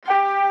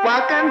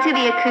Welcome to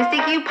the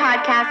Acoustic You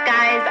podcast,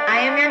 guys.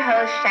 I am your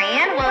host,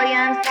 Cheyenne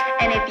Williams,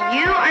 and if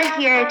you are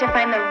here to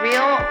find the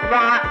real,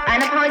 raw,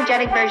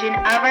 unapologetic version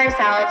of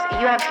ourselves,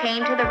 you have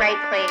came to the right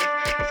place.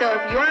 So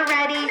if you're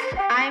ready,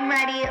 I'm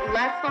ready.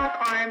 Let's lock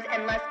arms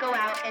and let's go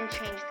out and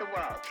change the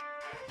world.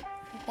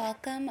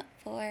 Welcome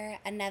for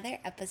another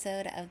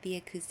episode of the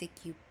Acoustic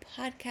You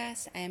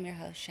podcast. I am your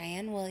host,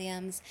 Cheyenne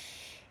Williams,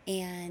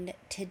 and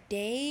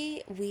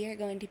today we are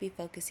going to be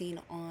focusing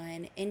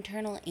on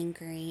internal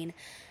anchoring.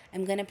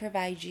 I'm going to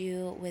provide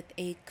you with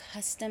a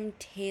custom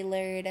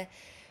tailored,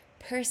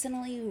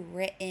 personally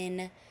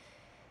written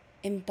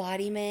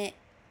embodiment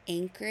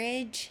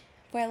anchorage,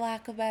 for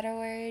lack of better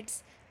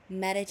words,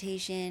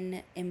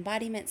 meditation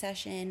embodiment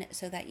session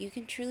so that you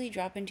can truly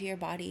drop into your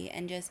body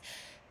and just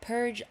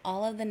purge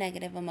all of the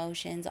negative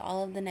emotions,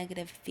 all of the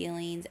negative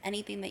feelings,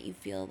 anything that you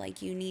feel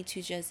like you need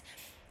to just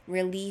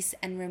release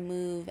and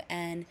remove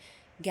and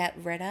get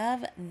rid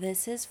of.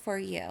 This is for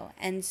you.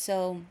 And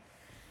so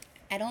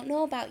I don't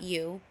know about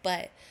you,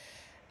 but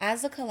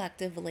as a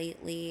collective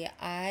lately,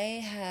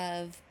 I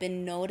have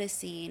been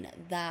noticing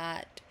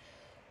that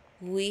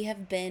we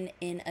have been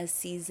in a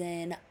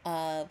season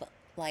of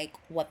like,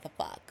 what the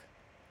fuck,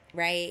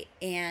 right?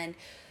 And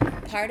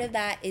part of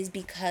that is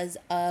because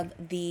of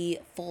the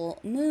full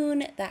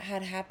moon that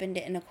had happened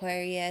in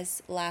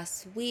Aquarius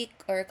last week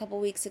or a couple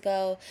weeks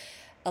ago.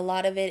 A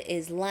lot of it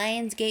is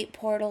Lionsgate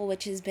portal,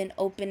 which has been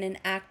open and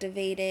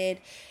activated,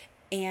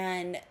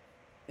 and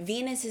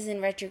Venus is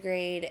in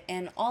retrograde,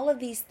 and all of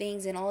these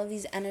things and all of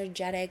these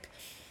energetic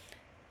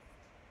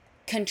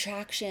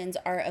contractions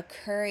are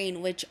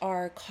occurring, which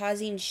are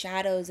causing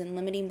shadows and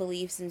limiting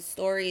beliefs and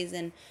stories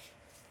and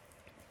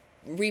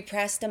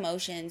repressed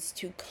emotions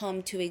to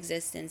come to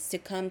existence, to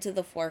come to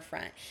the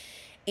forefront.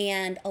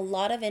 And a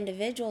lot of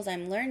individuals,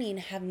 I'm learning,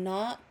 have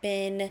not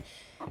been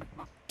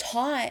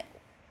taught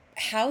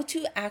how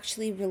to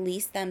actually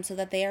release them so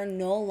that they are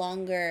no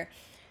longer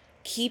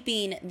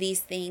keeping these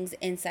things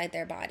inside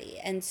their body.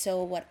 And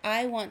so what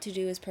I want to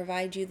do is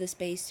provide you the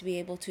space to be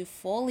able to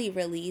fully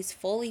release,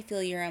 fully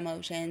feel your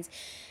emotions,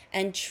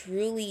 and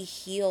truly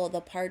heal the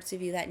parts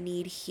of you that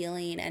need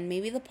healing, and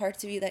maybe the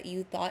parts of you that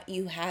you thought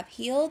you have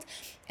healed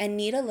and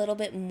need a little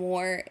bit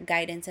more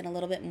guidance and a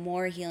little bit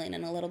more healing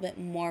and a little bit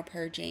more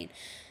purging.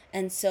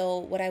 And so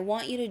what I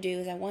want you to do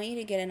is I want you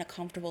to get in a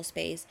comfortable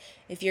space.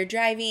 If you're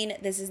driving,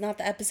 this is not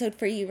the episode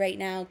for you right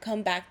now.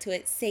 Come back to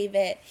it, save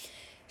it,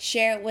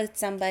 share it with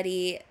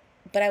somebody.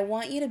 But I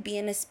want you to be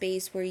in a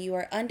space where you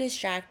are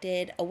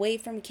undistracted, away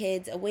from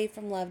kids, away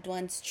from loved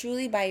ones,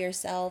 truly by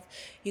yourself.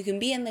 You can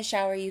be in the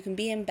shower, you can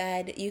be in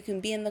bed, you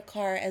can be in the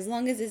car, as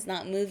long as it's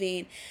not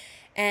moving.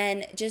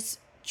 And just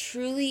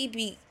truly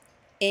be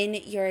in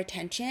your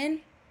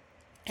attention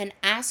and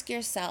ask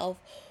yourself,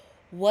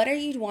 what are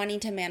you wanting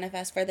to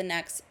manifest for the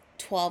next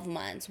 12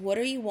 months? What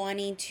are you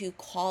wanting to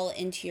call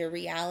into your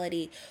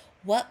reality?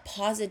 What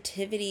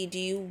positivity do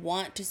you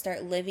want to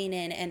start living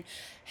in? And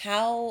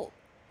how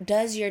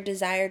does your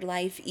desired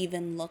life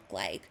even look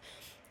like?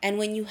 And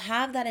when you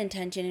have that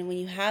intention and when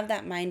you have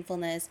that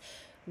mindfulness,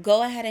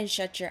 go ahead and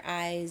shut your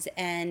eyes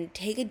and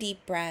take a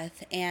deep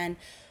breath and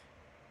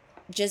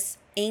just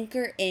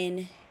anchor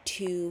in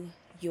to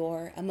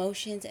your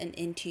emotions and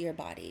into your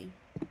body.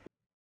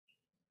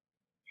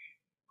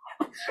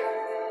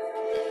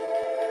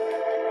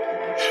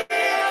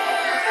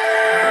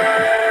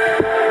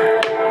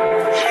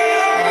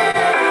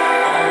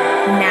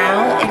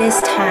 Now it is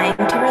time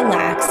to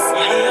relax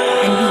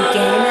and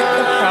begin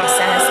the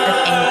process of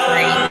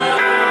anchoring.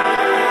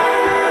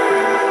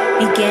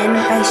 Begin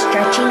by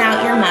stretching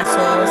out your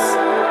muscles,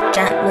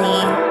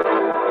 gently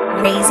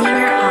raising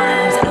your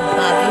arms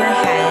above your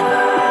head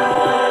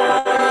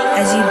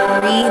as you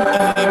breathe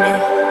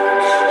in.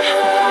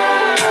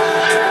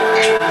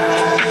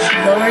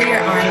 Lower your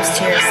arms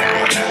to your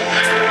side.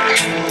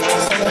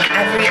 So with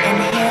every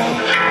inhale,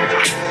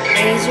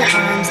 raise your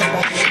arms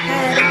above your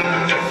head.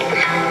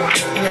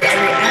 And with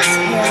every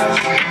exhale,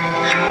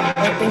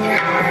 open your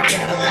arms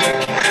and open your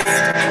chest.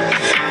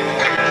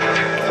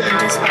 And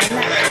just find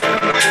that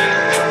rhythm.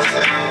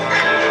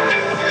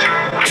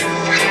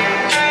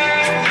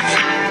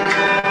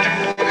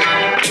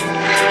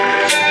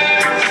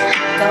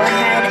 Go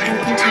ahead and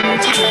continue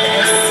to do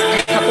this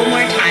a couple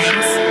more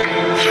times.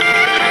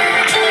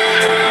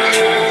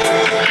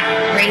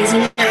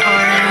 Raising your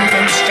arms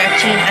and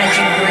stretching as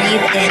you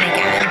breathe in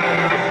again.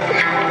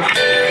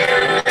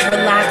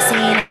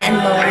 Relaxing and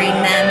lowering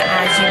them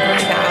as you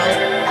breathe out.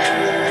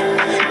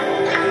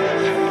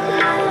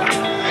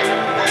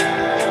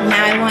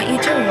 Now I want you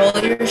to roll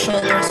your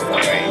shoulders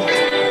forward.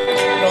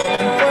 Roll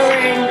them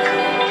forward.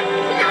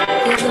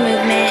 Feel the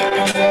movement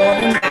and roll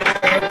them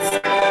backwards.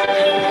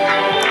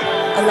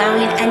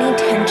 Allowing any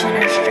tension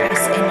or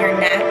stress in your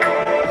neck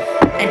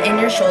and in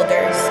your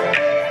shoulders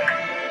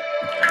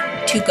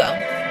to go.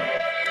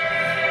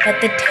 Let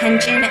the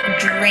tension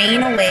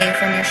drain away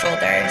from your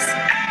shoulders.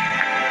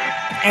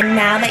 And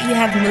now that you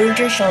have moved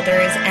your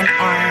shoulders and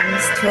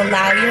arms to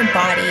allow your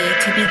body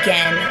to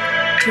begin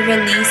to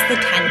release the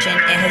tension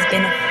it has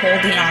been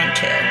holding on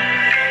to.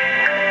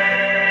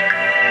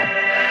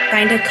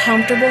 Find a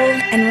comfortable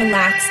and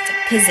relaxed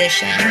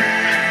position,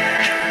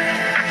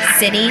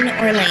 sitting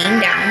or laying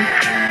down.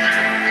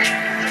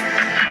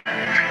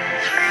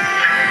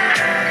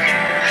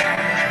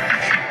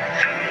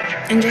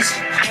 And just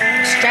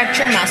stretch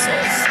your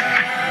muscles.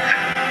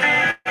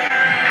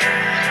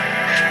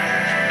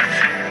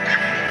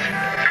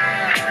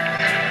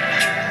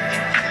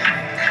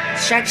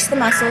 Stretch the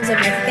muscles of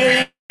your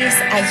face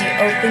as you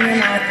open your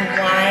mouth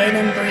wide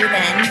and breathe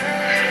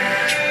in.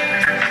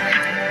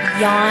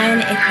 Yawn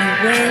if you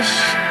wish.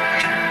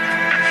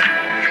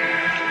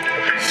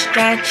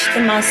 Stretch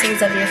the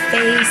muscles of your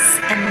face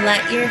and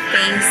let your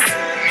face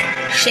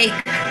shake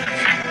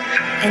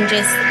and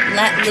just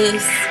let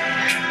loose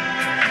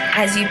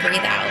as you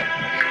breathe out.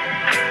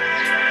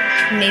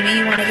 Maybe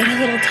you want to get a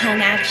little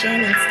tongue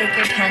action and stick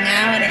your tongue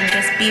out and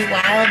just be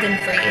wild and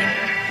free.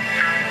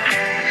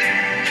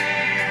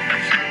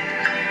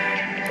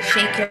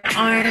 Shake your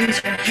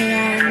arms, your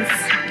hands,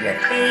 your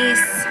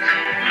face.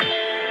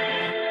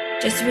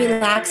 Just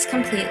relax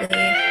completely.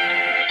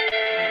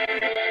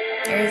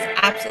 There is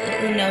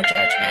absolutely no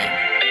judgment.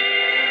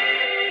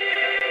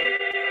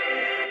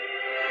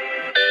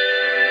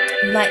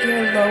 Let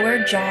your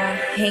lower jaw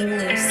hang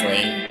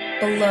loosely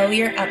below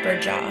your upper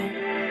jaw.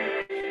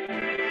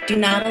 Do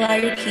not allow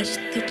your teeth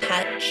to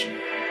touch.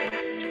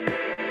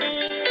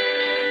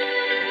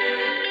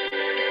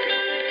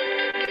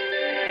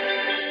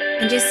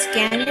 And just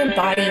scan your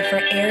body for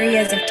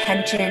areas of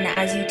tension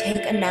as you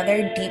take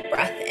another deep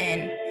breath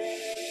in.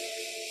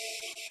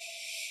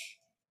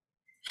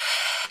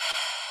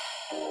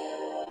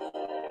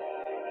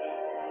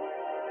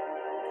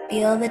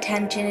 Feel the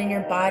tension in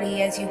your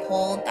body as you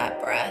hold that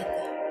breath.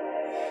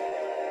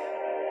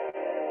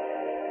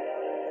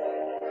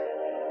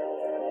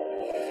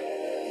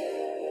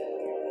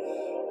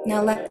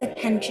 Now let the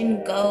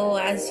tension go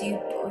as you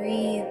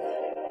breathe.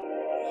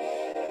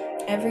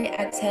 Every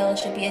exhale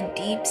should be a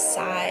deep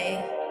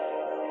sigh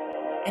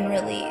and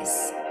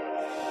release.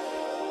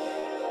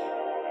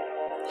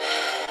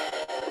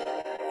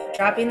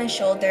 Dropping the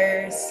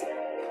shoulders,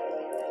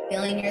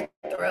 feeling your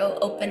throat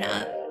open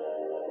up.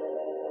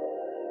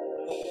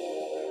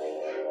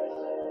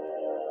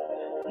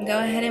 Go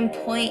ahead and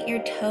point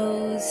your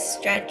toes,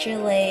 stretch your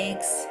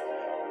legs.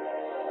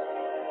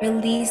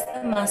 Release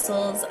the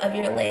muscles of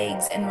your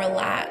legs and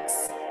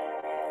relax.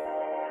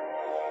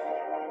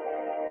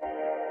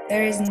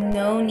 There is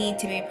no need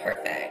to be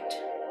perfect.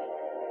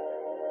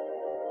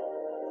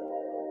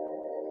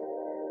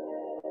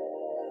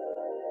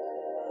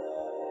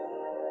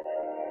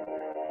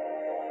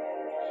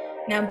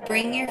 Now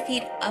bring your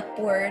feet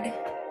upward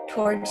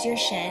towards your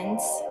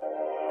shins,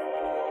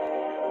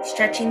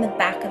 stretching the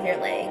back of your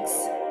legs.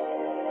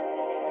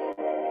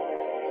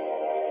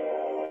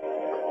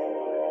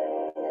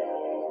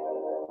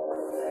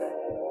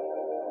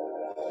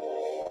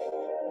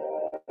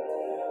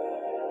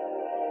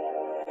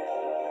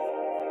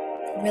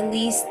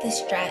 Release the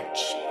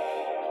stretch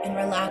and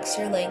relax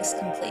your legs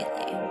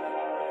completely.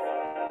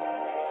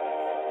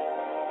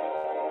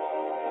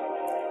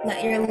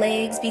 Let your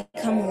legs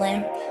become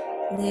limp,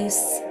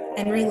 loose,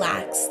 and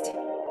relaxed.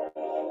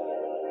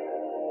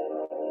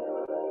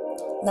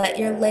 Let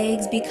your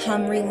legs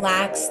become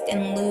relaxed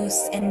and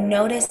loose, and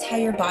notice how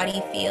your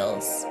body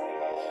feels.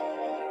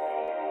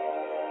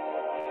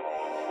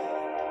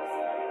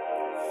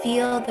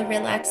 Feel the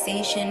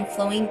relaxation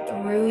flowing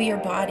through your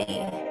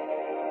body.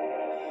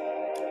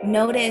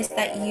 Notice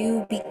that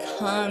you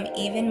become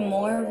even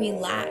more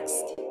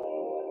relaxed.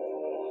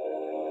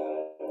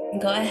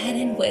 Go ahead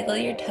and wiggle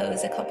your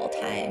toes a couple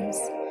times,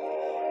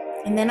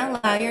 and then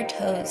allow your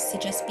toes to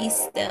just be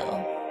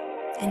still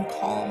and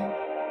calm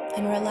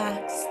and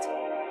relaxed.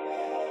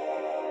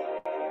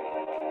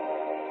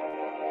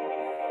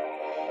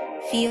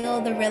 Feel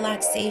the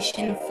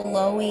relaxation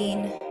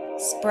flowing,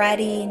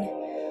 spreading,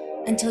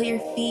 until your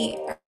feet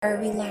are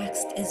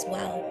relaxed as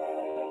well.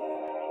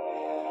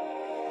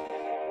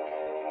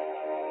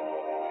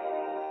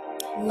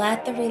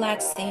 Let the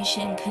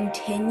relaxation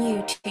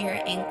continue to your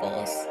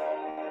ankles.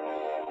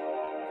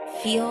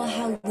 Feel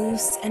how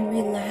loose and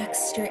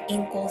relaxed your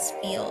ankles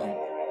feel.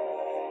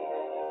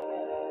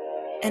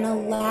 And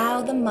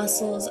allow the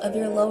muscles of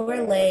your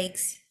lower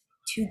legs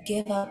to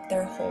give up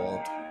their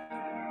hold.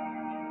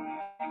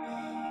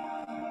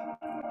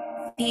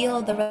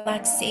 Feel the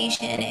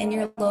relaxation in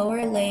your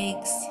lower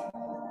legs,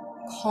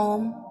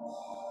 calm,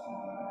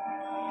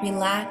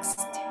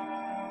 relaxed,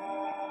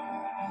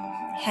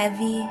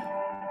 heavy,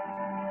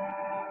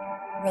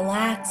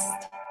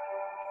 relaxed.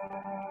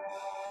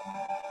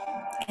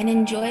 And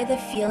enjoy the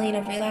feeling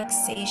of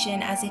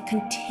relaxation as it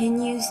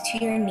continues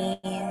to your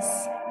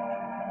knees.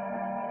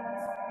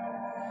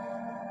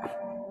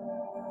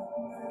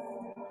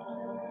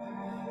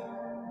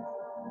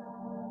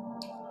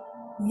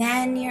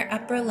 Then your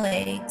upper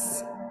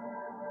legs.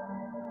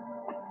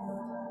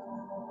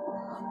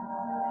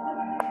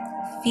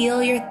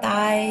 Feel your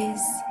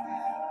thighs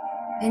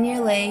and your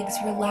legs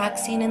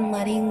relaxing and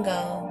letting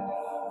go.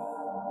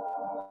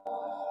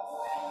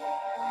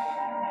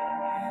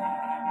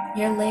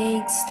 Your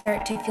legs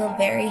start to feel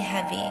very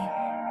heavy.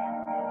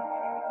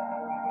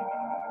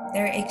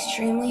 They're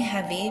extremely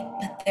heavy,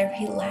 but they're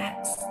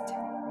relaxed.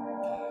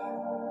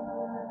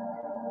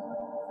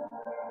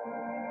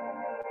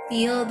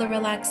 Feel the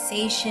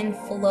relaxation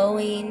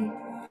flowing.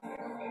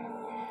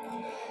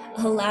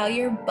 Allow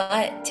your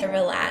butt to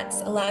relax.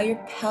 Allow your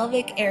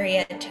pelvic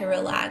area to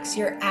relax,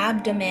 your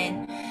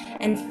abdomen,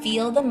 and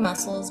feel the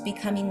muscles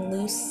becoming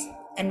loose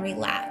and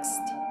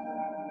relaxed.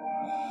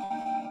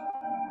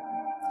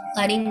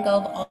 Letting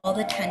go of all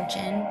the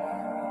tension.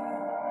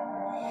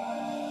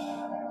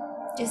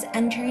 Just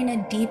entering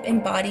a deep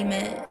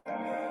embodiment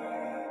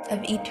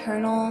of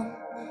eternal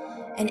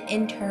and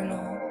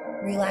internal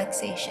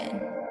relaxation.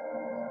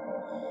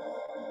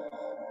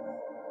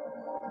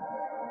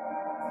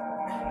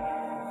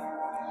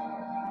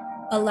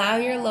 Allow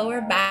your lower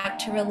back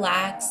to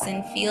relax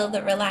and feel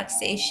the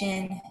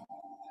relaxation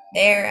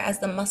there as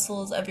the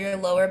muscles of your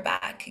lower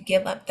back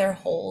give up their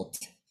hold,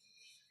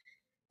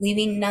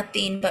 leaving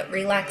nothing but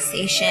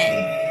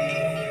relaxation,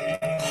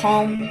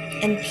 calm,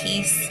 and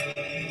peace.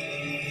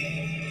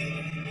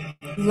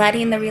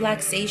 Letting the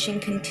relaxation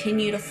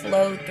continue to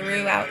flow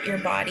throughout your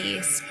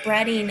body,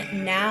 spreading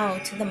now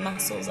to the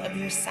muscles of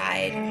your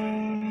side.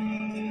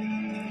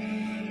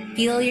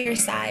 Feel your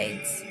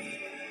sides,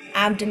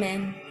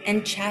 abdomen,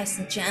 and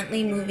chest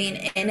gently moving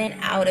in and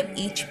out of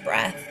each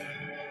breath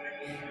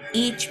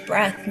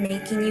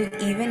making you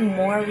even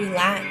more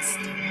relaxed.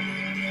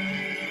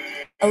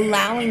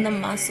 Allowing the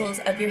muscles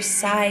of your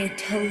side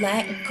to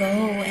let go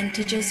and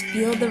to just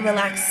feel the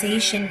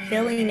relaxation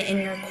filling in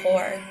your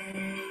core.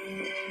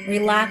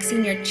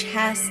 Relaxing your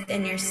chest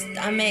and your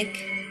stomach,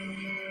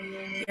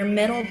 your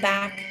middle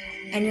back,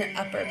 and your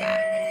upper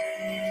back.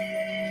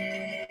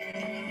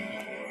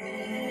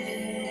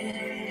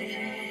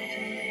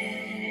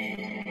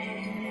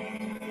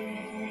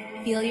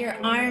 Feel your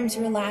arms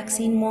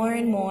relaxing more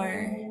and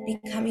more,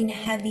 becoming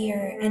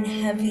heavier and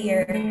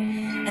heavier,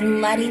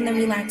 and letting the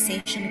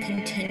relaxation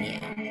continue.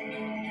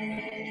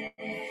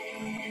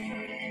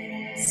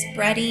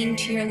 Spreading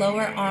to your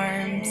lower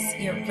arms,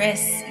 your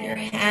wrists, your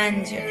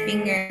hands, your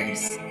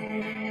fingers.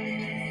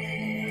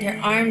 Your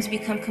arms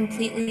become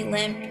completely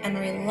limp and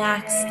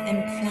relaxed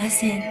and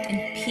pleasant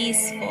and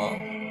peaceful.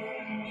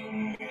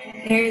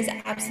 There is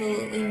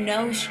absolutely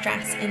no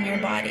stress in your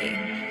body.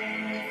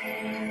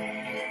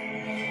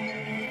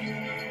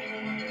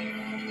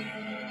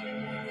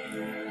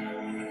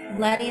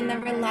 Letting the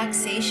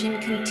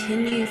relaxation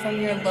continue from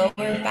your lower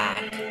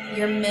back,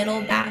 your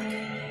middle back,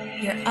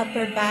 your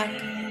upper back,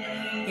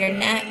 your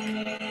neck,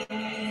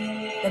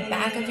 the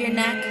back of your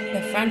neck,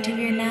 the front of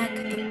your neck,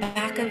 the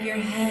back of your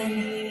head,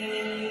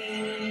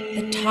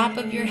 the top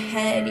of your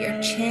head,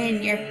 your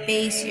chin, your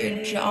face,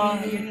 your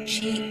jaw, your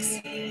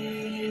cheeks.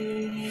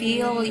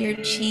 Feel your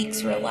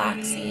cheeks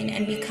relaxing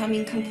and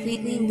becoming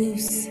completely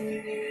loose.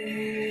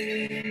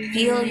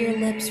 Feel your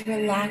lips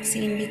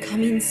relaxing,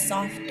 becoming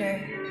softer.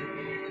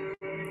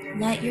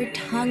 Let your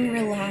tongue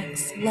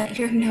relax, let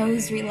your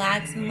nose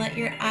relax, and let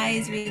your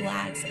eyes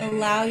relax.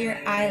 Allow your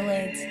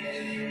eyelids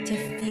to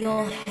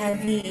feel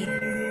heavy.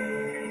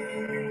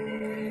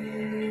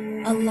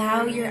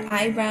 Allow your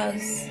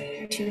eyebrows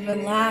to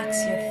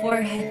relax, your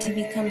forehead to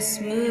become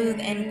smooth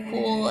and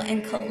cool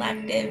and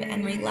collective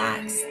and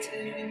relaxed.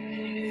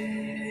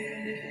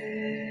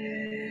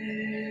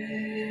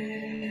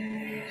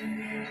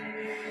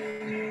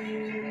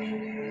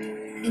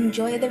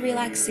 Enjoy the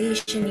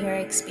relaxation you are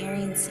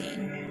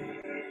experiencing.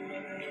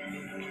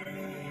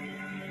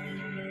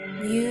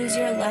 Use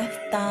your left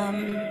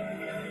thumb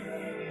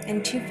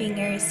and 2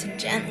 fingers to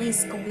gently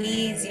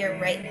squeeze your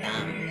right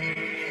thumb.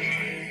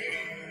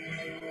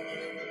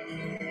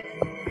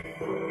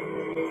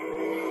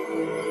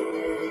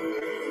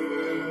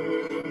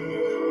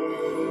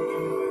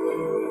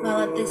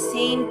 While at the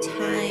same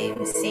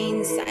time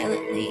saying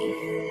silently,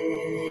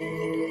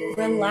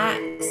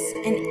 relax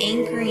and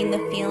anchoring the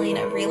feeling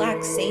of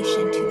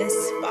relaxation to this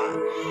spot.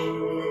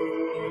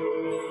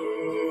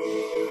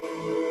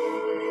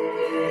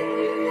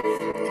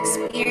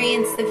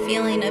 Experience the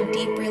feeling of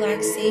deep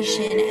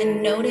relaxation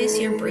and notice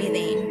your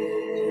breathing.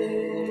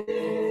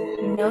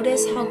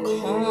 Notice how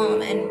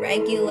calm and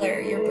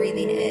regular your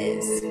breathing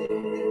is.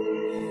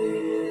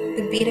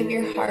 The beat of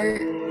your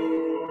heart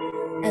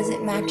as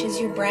it matches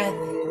your breath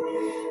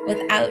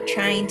without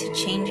trying to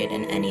change it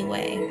in any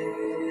way.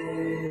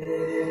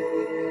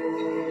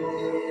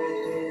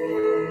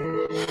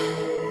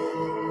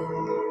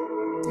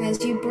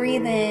 As you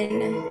breathe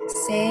in,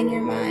 say in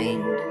your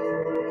mind,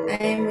 I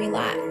am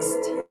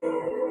relaxed.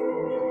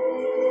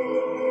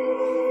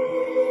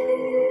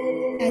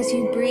 As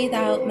you breathe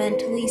out,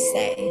 mentally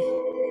say,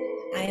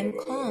 I am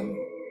calm.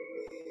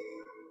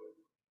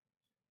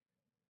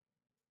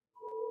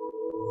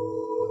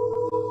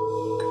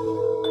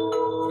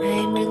 I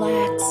am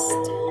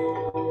relaxed.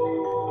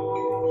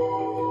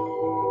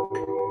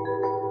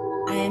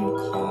 I am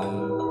calm.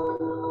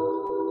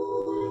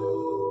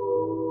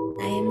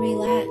 I am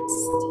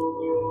relaxed.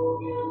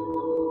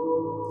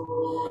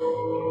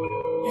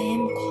 I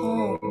am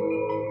calm.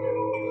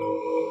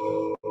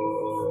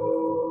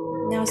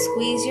 Now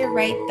squeeze your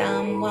right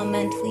thumb while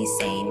mentally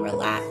saying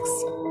relax.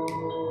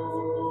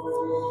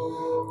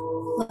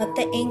 Let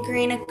the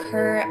anchoring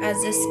occur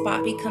as this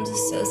spot becomes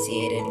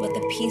associated with the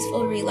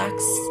peaceful,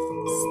 relaxed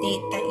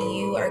state that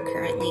you are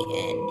currently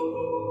in.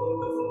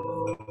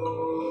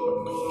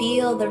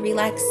 Feel the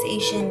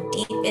relaxation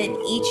deepen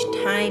each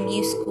time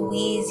you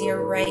squeeze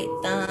your right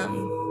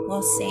thumb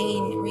while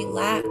saying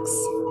relax.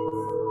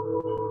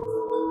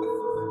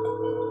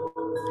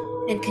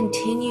 And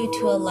continue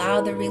to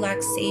allow the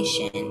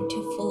relaxation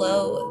to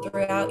flow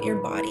throughout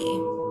your body.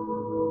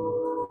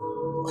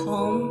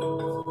 Calm,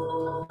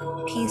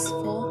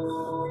 peaceful,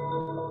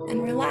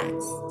 and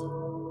relaxed.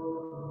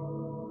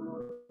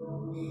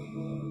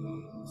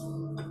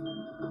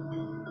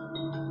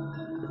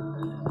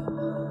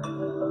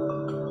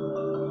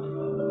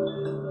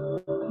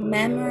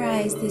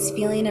 Memorize this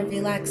feeling of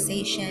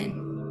relaxation.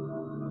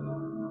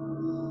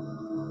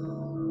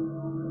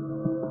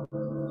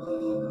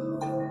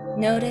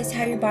 Notice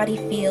how your body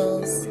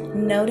feels.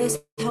 Notice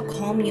how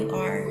calm you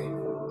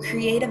are.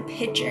 Create a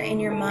picture in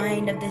your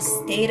mind of this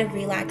state of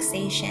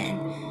relaxation.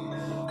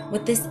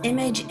 With this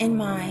image in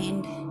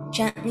mind,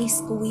 gently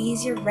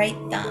squeeze your right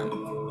thumb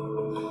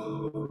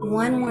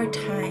one more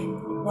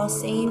time while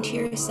saying to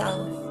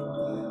yourself,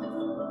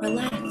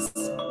 relax.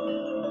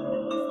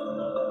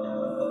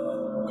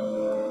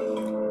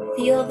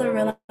 Feel the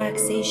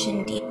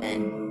relaxation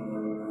deepen.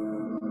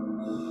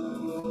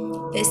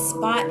 This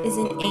spot is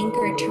an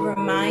anchor to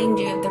remind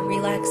you of the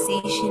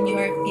relaxation you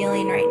are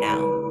feeling right now.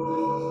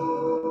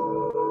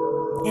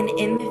 And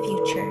in the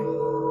future,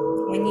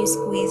 when you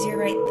squeeze your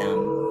right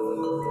thumb,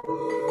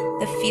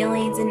 the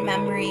feelings and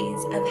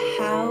memories of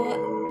how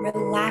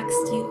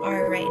relaxed you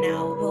are right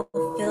now will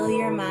fill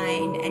your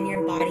mind and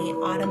your body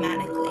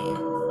automatically.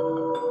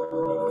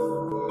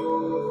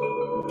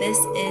 This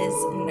is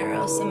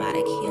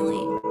neurosomatic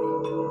healing.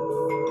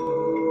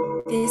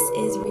 This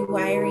is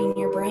rewiring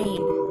your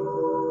brain.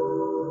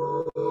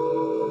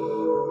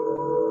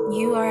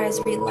 You are as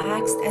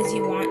relaxed as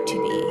you want to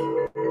be.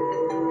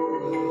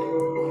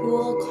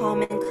 Cool,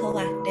 calm, and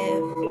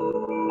collective.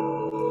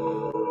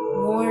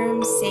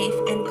 Warm, safe,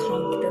 and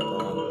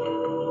comfortable.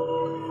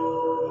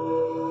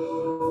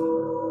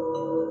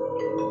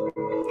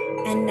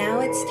 And now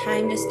it's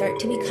time to start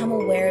to become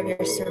aware of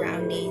your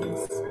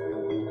surroundings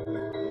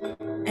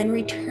and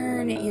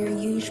return your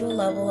usual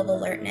level of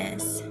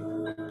alertness.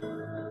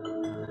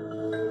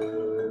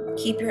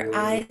 Keep your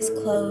eyes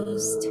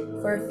closed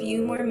for a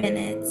few more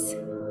minutes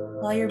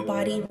while your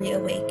body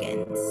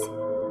reawakens.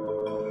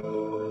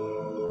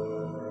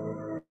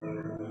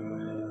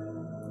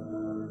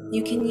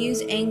 You can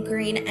use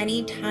anchoring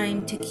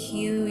anytime to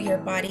cue your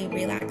body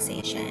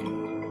relaxation.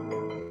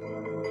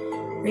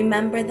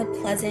 Remember the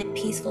pleasant,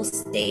 peaceful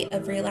state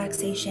of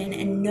relaxation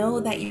and know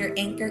that your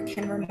anchor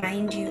can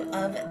remind you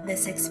of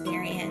this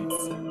experience.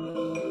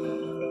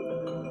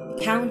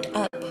 Count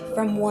up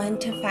from 1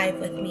 to 5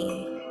 with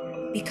me,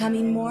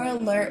 becoming more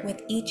alert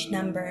with each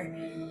number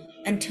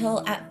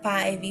until at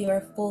 5 you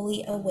are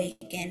fully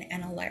awakened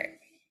and alert.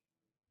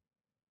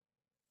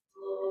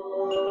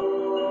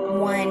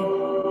 1,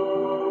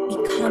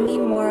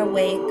 becoming more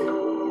awake,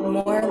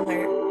 more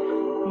alert,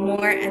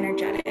 more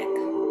energetic.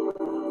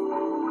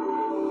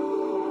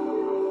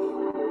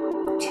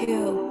 2,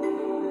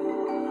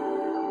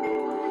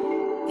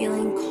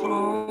 feeling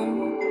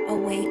calm,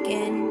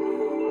 awaken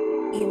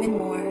even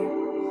more.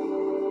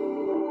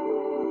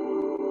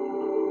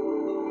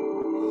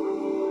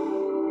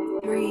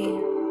 3,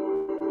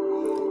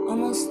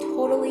 almost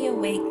totally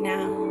awake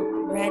now,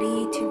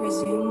 ready to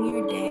resume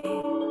your day.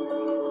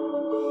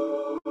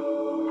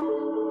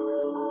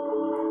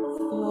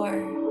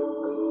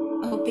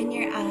 4, open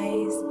your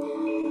eyes,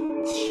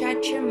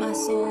 stretch your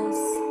muscles,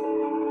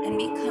 and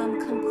become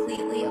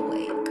completely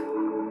awake.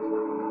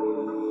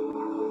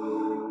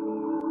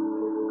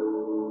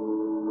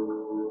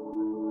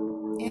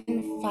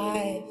 And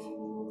 5,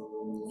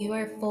 you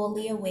are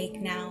fully awake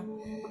now,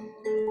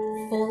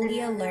 fully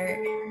alert,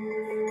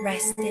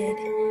 rested,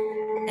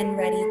 and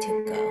ready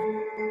to go.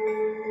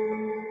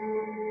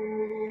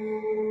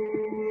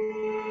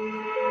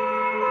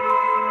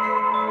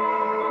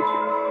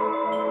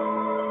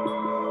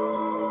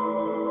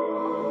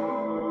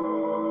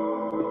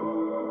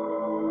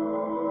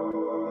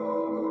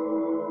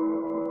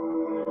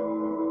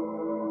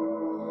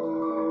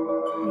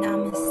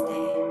 Namaste.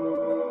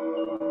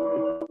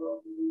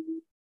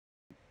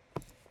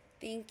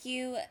 Thank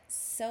you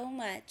so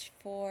much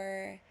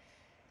for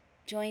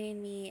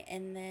joining me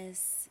in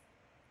this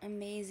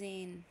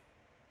amazing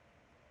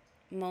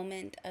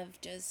moment of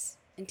just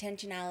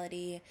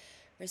intentionality,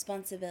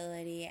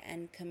 responsibility,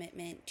 and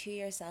commitment to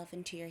yourself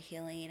and to your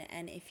healing.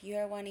 And if you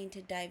are wanting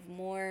to dive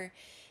more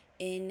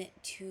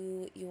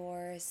into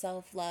your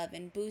self-love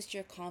and boost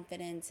your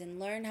confidence and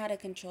learn how to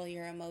control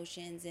your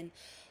emotions and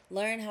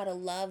learn how to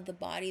love the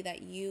body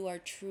that you are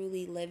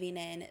truly living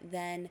in,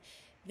 then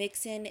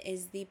Vixen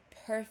is the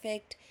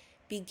perfect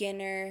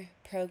beginner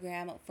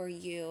program for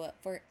you.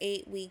 For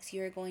 8 weeks,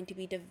 you're going to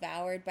be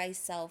devoured by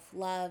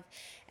self-love,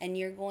 and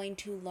you're going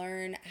to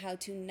learn how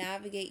to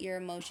navigate your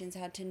emotions,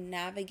 how to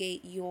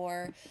navigate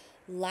your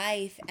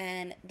life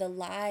and the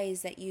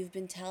lies that you've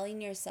been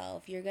telling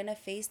yourself. You're going to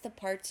face the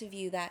parts of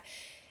you that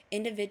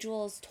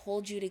individuals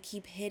told you to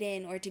keep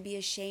hidden or to be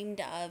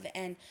ashamed of,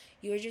 and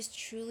you're just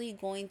truly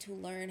going to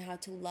learn how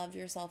to love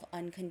yourself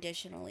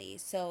unconditionally.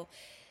 So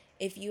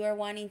if you are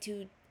wanting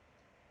to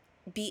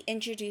be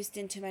introduced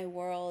into my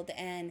world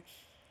and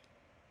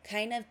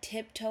kind of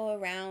tiptoe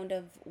around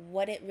of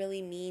what it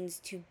really means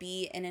to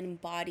be an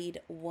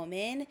embodied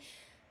woman,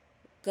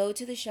 go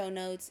to the show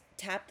notes,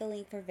 tap the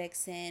link for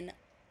Vixen.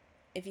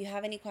 If you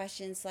have any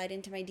questions, slide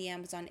into my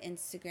DMs on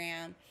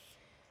Instagram.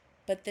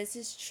 But this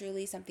is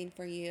truly something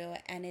for you,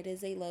 and it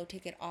is a low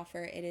ticket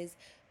offer. It is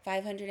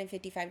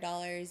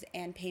 $555,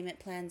 and payment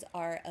plans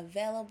are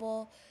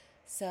available.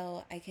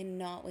 So I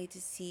cannot wait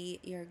to see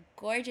your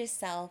gorgeous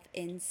self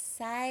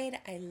inside.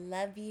 I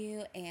love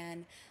you,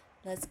 and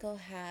let's go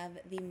have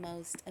the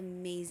most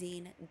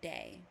amazing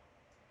day.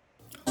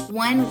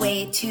 One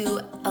way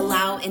to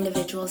allow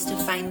individuals to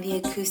find the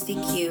Acoustic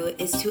You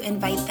is to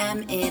invite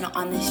them in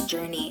on this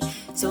journey.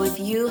 So if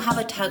you have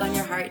a tug on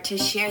your heart to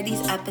share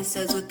these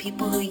episodes with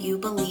people who you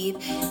believe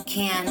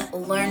can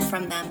learn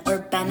from them or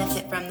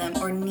benefit from them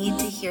or need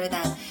to hear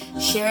them,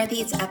 share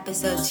these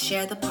episodes,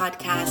 share the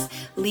podcast,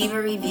 leave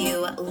a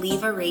review,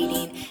 leave a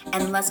rating,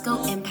 and let's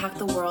go impact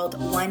the world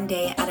one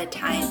day at a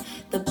time.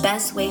 The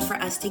best way for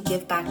us to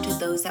give back to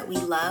those that we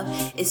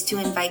love is to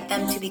invite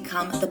them to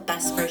become the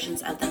best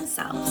versions of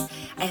themselves.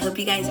 I hope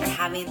you guys are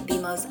having the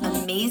most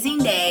amazing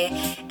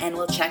day, and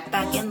we'll check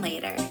back in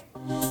later.